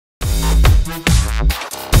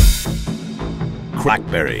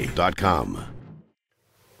CrackBerry.com.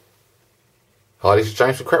 Hi, this is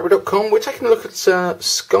James from CrackBerry.com. We're taking a look at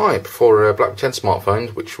Skype for BlackBerry 10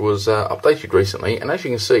 smartphones, which was updated recently. And as you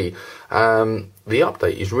can see, the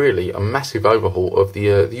update is really a massive overhaul of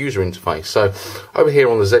the user interface. So over here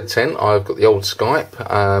on the Z10, I've got the old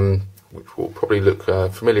Skype, which will probably look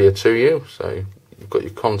familiar to you. So you've got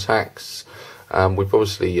your contacts. We've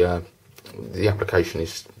obviously, the application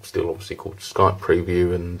is still obviously called Skype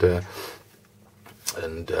Preview, and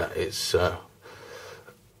it's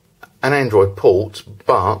an Android port,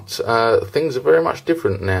 but things are very much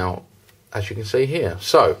different now, as you can see here.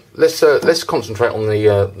 So let's concentrate on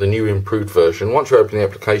the new improved version. Once you open the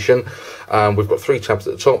application, we've got three tabs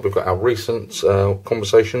at the top. We've got our recent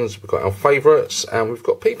conversations, we've got our favourites, and we've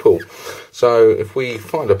got people. So if we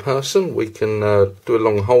find a person, we can do a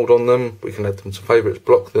long hold on them. We can add them to favourites,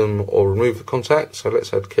 block them, or remove the contact. So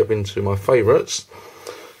let's add Kevin to my favourites.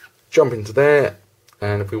 Jump into there,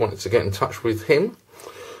 and if we wanted to get in touch with him,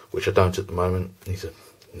 which I don't at the moment, he's a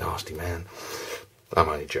nasty man. I'm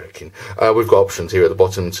only joking. We've got options here at the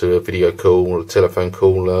bottom to a video call or a telephone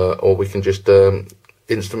call, or we can just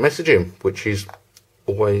instant message him, which is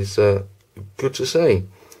always good to see.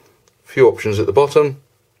 A few options at the bottom.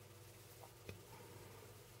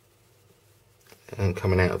 And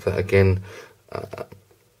coming out of that again,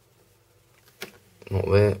 not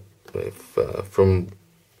there, but if, from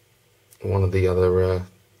one of the other,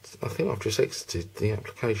 I think I've just exited the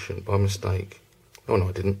application by mistake. Oh no,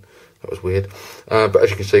 I didn't. That was weird. But as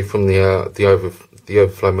you can see from the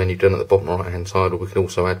overflow menu down at the bottom right hand side, we can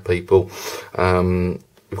also add people.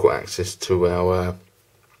 We've got access to our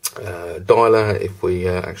dialer if we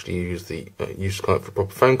actually use Skype for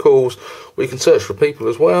proper phone calls. We can search for people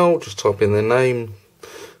as well. Just type in their name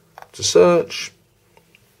to search.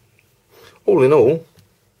 All in all,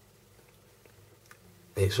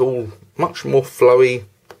 it's all much more flowy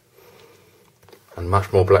and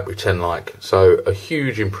much more BlackBerry 10-like. So a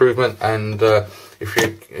huge improvement, and if you're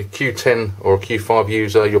a Q10 or a Q5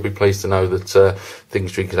 user, you'll be pleased to know that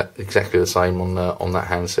things are exactly the same on that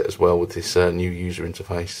handset as well with this new user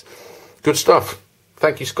interface. Good stuff.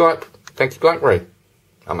 Thank you, Skype. Thank you, BlackBerry.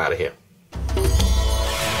 I'm out of here.